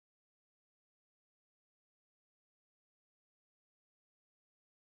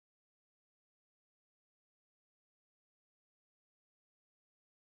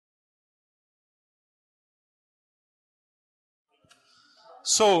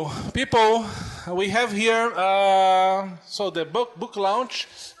So, people, we have here, the book launch,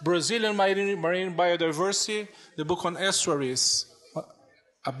 Brazilian Marine Biodiversity, the book on estuaries,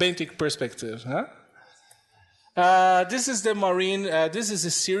 a benthic perspective. Huh? This is the marine, this is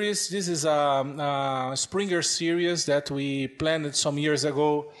a series, this is a Springer series that we planned some years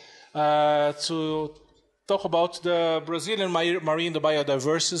ago to talk about the Brazilian marine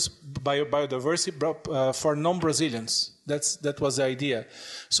biodiversity for non-Brazilians. That was the idea.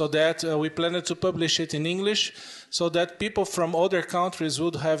 So that we planned to publish it in English so that people from other countries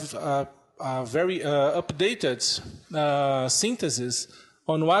would have a very updated synthesis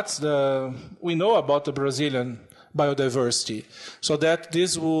on what we know about the Brazilian biodiversity. So that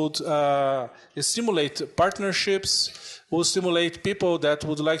this would stimulate partnerships, will stimulate people that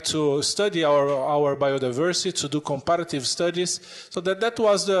would like to study our biodiversity, to do comparative studies. So that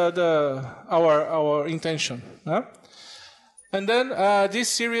was our intention. Huh? And then this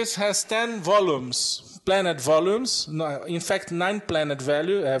series has 10 volumes, planned volumes. In fact, 9 planned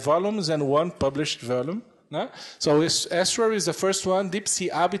volumes and 1 published volume. So estuary is the first one, deep sea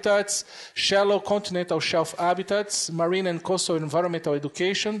habitats, shallow continental shelf habitats, marine and coastal environmental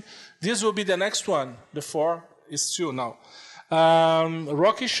education. This will be the next one. The 4 is 2 now.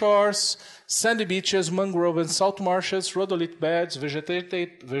 Rocky shores, sandy beaches, mangrove and salt marshes, rhodolite beds,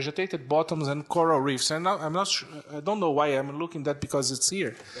 vegetated bottoms, and coral reefs. And I don't know why I'm looking at that because it's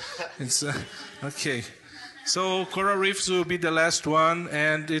here. It's okay. So coral reefs will be the last one,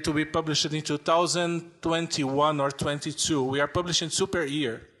 and it will be published in 2021 or 22. We are publishing 2 per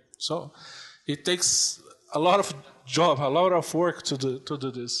year, so it takes a lot of work to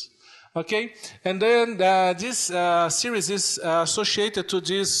do this. Okay, and then this series is associated to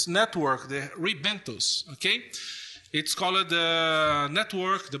this network, the ReBentos. Okay, it's called the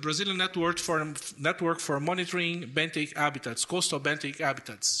Brazilian Network for Monitoring Benthic Habitats, Coastal Benthic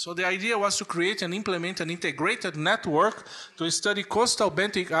Habitats. So the idea was to create and implement an integrated network to study coastal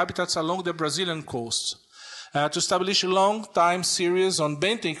benthic habitats along the Brazilian coast. To establish a long-time series on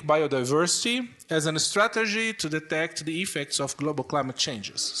benthic biodiversity as a strategy to detect the effects of global climate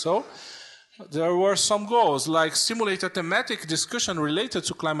changes. So there were some goals, like stimulate a thematic discussion related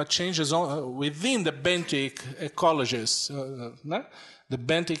to climate changes within the benthic ecologists, the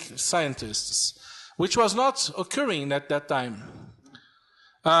benthic scientists, which was not occurring at that time.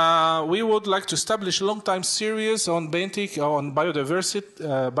 We would like to establish a long-time series on biodiversity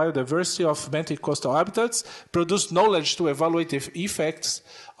of benthic coastal habitats, produce knowledge to evaluate the effects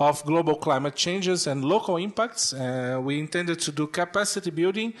of global climate changes and local impacts. We intended to do capacity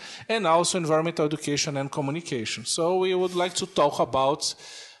building and also environmental education and communication. So we would like to talk about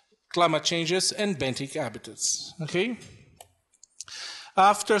climate changes and benthic habitats. Okay?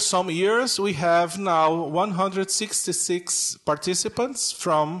 After some years, we have now 166 participants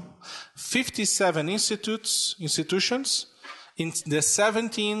from 57 institutions in the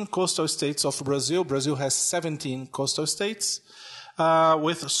 17 coastal states of Brazil. Brazil has 17 coastal states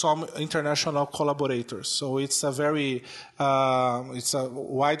with some international collaborators. So it's a very, it's a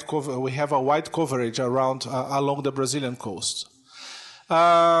wide cover. We have a wide coverage around along the Brazilian coast.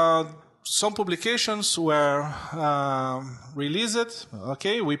 Some publications were released.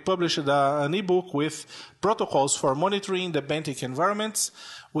 Okay, we published an ebook with protocols for monitoring the benthic environments.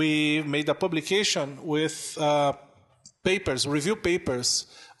 We made a publication with review papers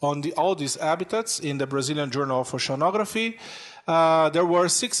on all these habitats in the Brazilian Journal of Oceanography. There were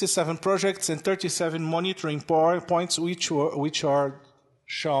 67 projects and 37 monitoring points, which are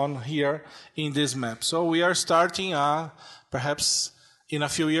shown here in this map. So we are starting perhaps in a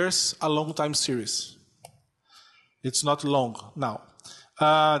few years, a long-time series. It's not long now.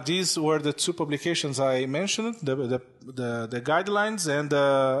 These were the 2 publications I mentioned, the guidelines and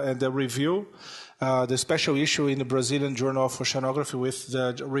the review, the special issue in the Brazilian Journal of Oceanography with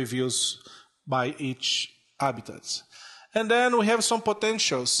the reviews by each habitat. And then we have some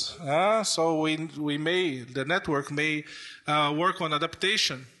potentials. So the network may work on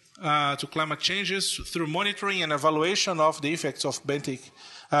adaptation to climate changes through monitoring and evaluation of the effects of benthic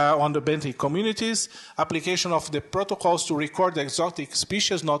on the benthic communities, application of the protocols to record the exotic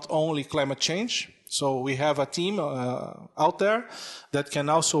species, not only climate change. So we have a team out there that can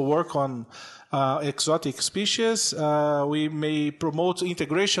also work on exotic species. We may promote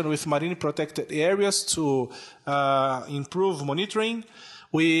integration with marine protected areas to improve monitoring.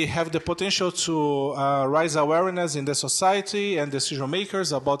 We have the potential to raise awareness in the society and decision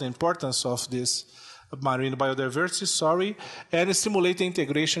makers about the importance of this marine biodiversity, and stimulate the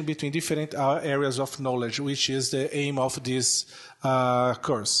integration between different areas of knowledge, which is the aim of this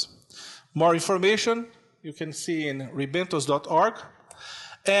course. More information you can see in rebentos.org.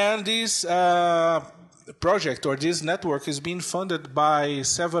 And this project or this network is being funded by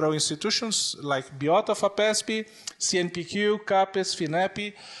several institutions like Biota, FAPESP, CNPq, CAPES,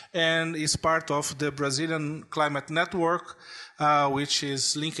 FINEP, and is part of the Brazilian Climate Network, which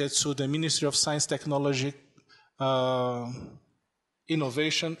is linked to the Ministry of Science, Technology,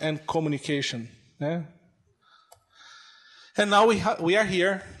 Innovation, and Communication. Yeah? And now we are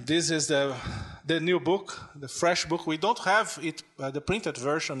here. This is the new book, the fresh book. We don't have it, the printed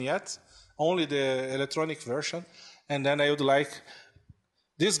version yet, only the electronic version. And then I would like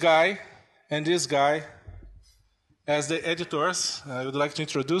this guy and this guy as the editors. I would like to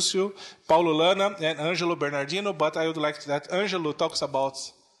introduce you, Paulo Lana and Angelo Bernardino, but I would like that Angelo talks about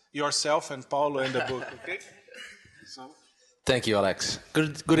yourself and Paulo and the book, okay? So. Thank you, Alex.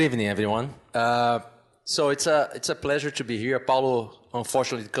 Good evening, everyone. So it's a pleasure to be here. Paulo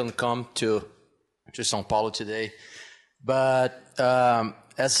unfortunately couldn't come to São Paulo today, but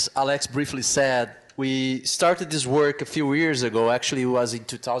as Alex briefly said, we started this work a few years ago. Actually, it was in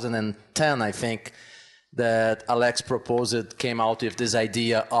 2010, I think, that Alex came out with this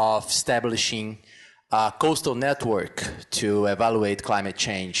idea of establishing a coastal network to evaluate climate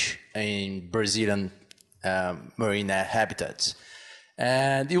change in Brazilian marine habitats.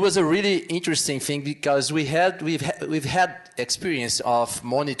 And it was a really interesting thing because we've had experience of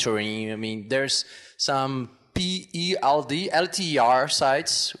monitoring. I mean, there's some LTER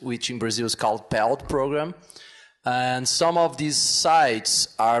sites, which in Brazil is called PELD program, and some of these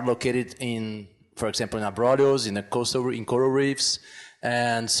sites are located in, for example, in Abrolhos, in coral reefs,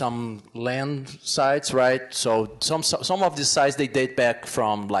 and some land sites, right? So some of these sites, they date back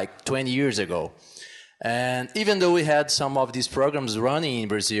from like 20 years ago. And even though we had some of these programs running in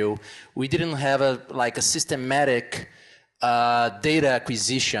Brazil, we didn't have a systematic data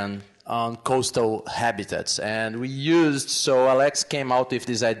acquisition on coastal habitats. And so Alex came out with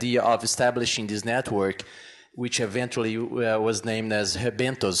this idea of establishing this network, which eventually was named as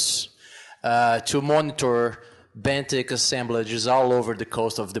ReBentos, to monitor benthic assemblages all over the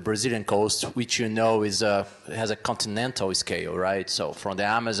coast of the Brazilian coast, which you know has a continental scale, right? So from the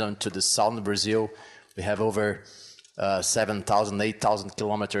Amazon to the southern Brazil, we have over 7,000, 8,000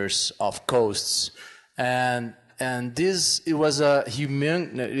 kilometers of coasts, and it was a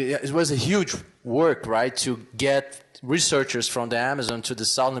huge work, right, to get researchers from the Amazon to the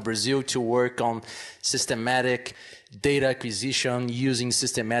southern Brazil to work on systematic data acquisition using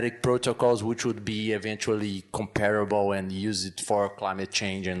systematic protocols, which would be eventually comparable and use it for climate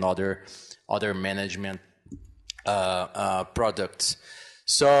change and other management products.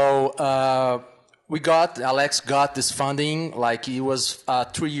 So. Alex got this funding, like it was a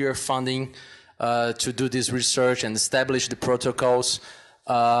 3-year funding to do this research and establish the protocols,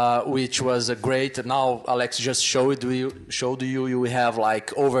 which was a great. Now Alex just showed you we have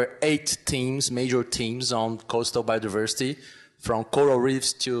like over 8 teams, major teams on coastal biodiversity, from coral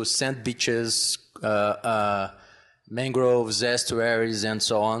reefs to sand beaches, mangroves, estuaries, and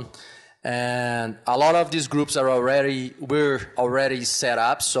so on. And a lot of these groups were already set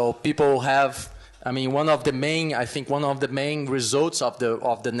up, so people have. I mean, one of the main results of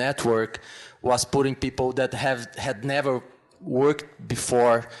the network was putting people that had never worked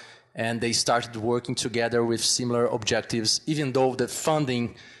before, and they started working together with similar objectives, even though the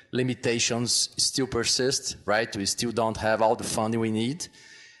funding limitations still persist, right? We still don't have all the funding we need.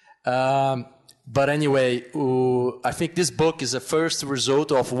 But anyway, I think this book is the first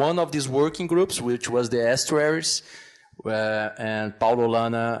result of one of these working groups, which was the Estuaries, and Paulo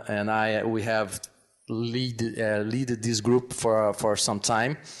Lana and we have leaded this group for some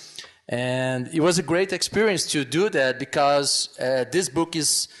time, and it was a great experience to do that because this book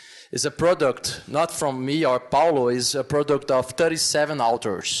is a product not from me or Paulo, is a product of 37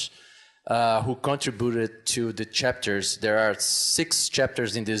 authors who contributed to the chapters. There are 6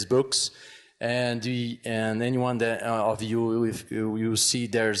 chapters in these books, and anyone that of you, if you see,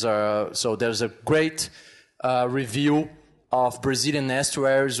 there's a great review of Brazilian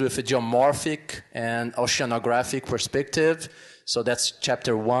estuaries with a geomorphic and oceanographic perspective. So that's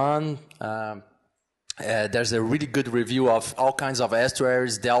chapter 1. There's a really good review of all kinds of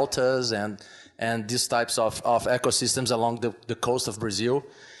estuaries, deltas, and these types of ecosystems along the coast of Brazil.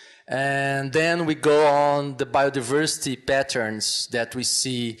 And then we go on the biodiversity patterns that we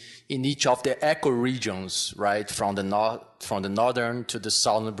see in each of the ecoregions, right, from the northern to the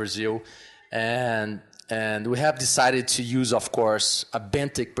southern Brazil. And we have decided to use, of course, a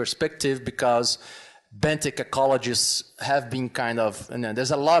benthic perspective because benthic ecologists have been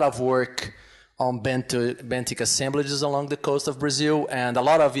there's a lot of work benthic assemblages along the coast of Brazil, and a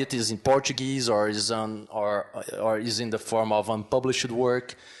lot of it is in Portuguese or is in the form of unpublished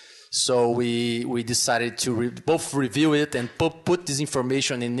work. So we decided to both review it and put this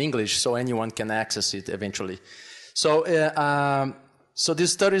information in English so anyone can access it eventually. So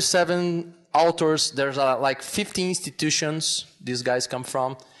these 37 authors, there's like 50 institutions these guys come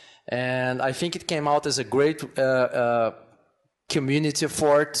from, and I think it came out as a great community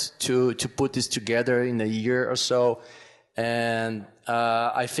effort to put this together in a year or so, and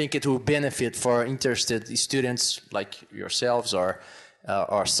I think it will benefit for interested students like yourselves or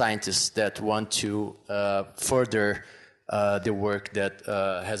scientists that want to further the work that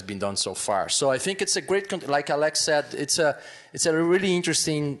has been done so far. So I think it's a great, like Alex said, it's a really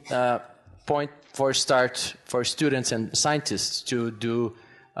interesting point for start for students and scientists to do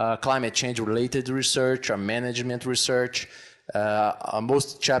climate change related research or management research.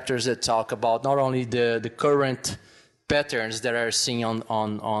 Most chapters that talk about not only the current patterns that are seen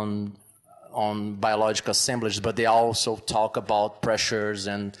on biological assemblages, but they also talk about pressures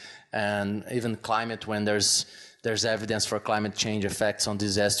and even climate when there's evidence for climate change effects on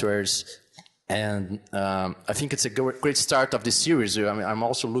these estuaries. And I think it's a great start of the series. I mean, I'm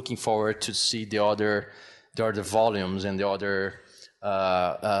also looking forward to see the other volumes and the other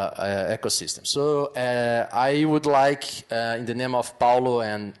ecosystem. So I would like, in the name of Paulo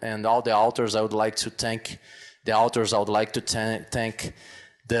and all the authors, I would like to thank the authors. I would like to thank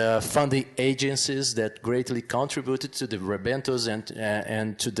the funding agencies that greatly contributed to the ReBentos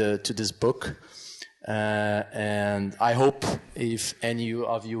and to this book. And I hope if any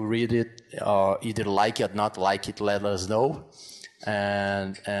of you read it, or either like it or not like it, let us know.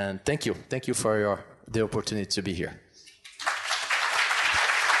 And thank you for the opportunity to be here.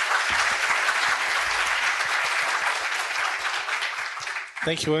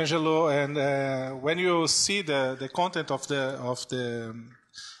 Thank you, Angelo. And when you see the content of the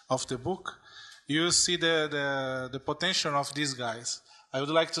book, you see the potential of these guys. I would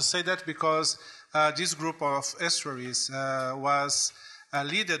like to say that because this group of estuaries was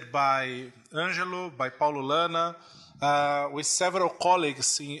led by Angelo, by Paulo Lana, with several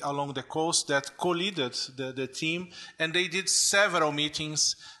colleagues along the coast that co-leaded the team, and they did several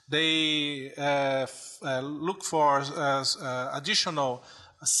meetings. They look for additional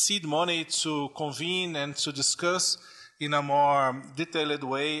seed money to convene and to discuss in a more detailed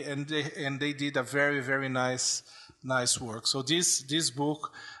way, and they did a very, very nice work. So this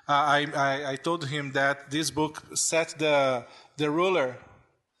book, I told him that this book set the ruler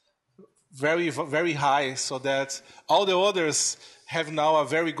very, very high, so that all the others have now a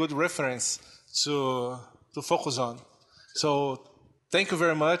very good reference to focus on. So thank you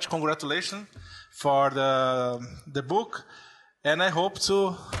very much. Congratulations for the book, and I hope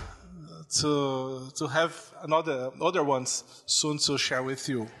to have other ones soon to share with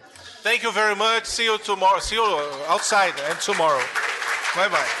you. Thank you very much. See you tomorrow. See you outside and tomorrow. Bye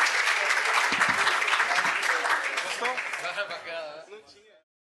bye.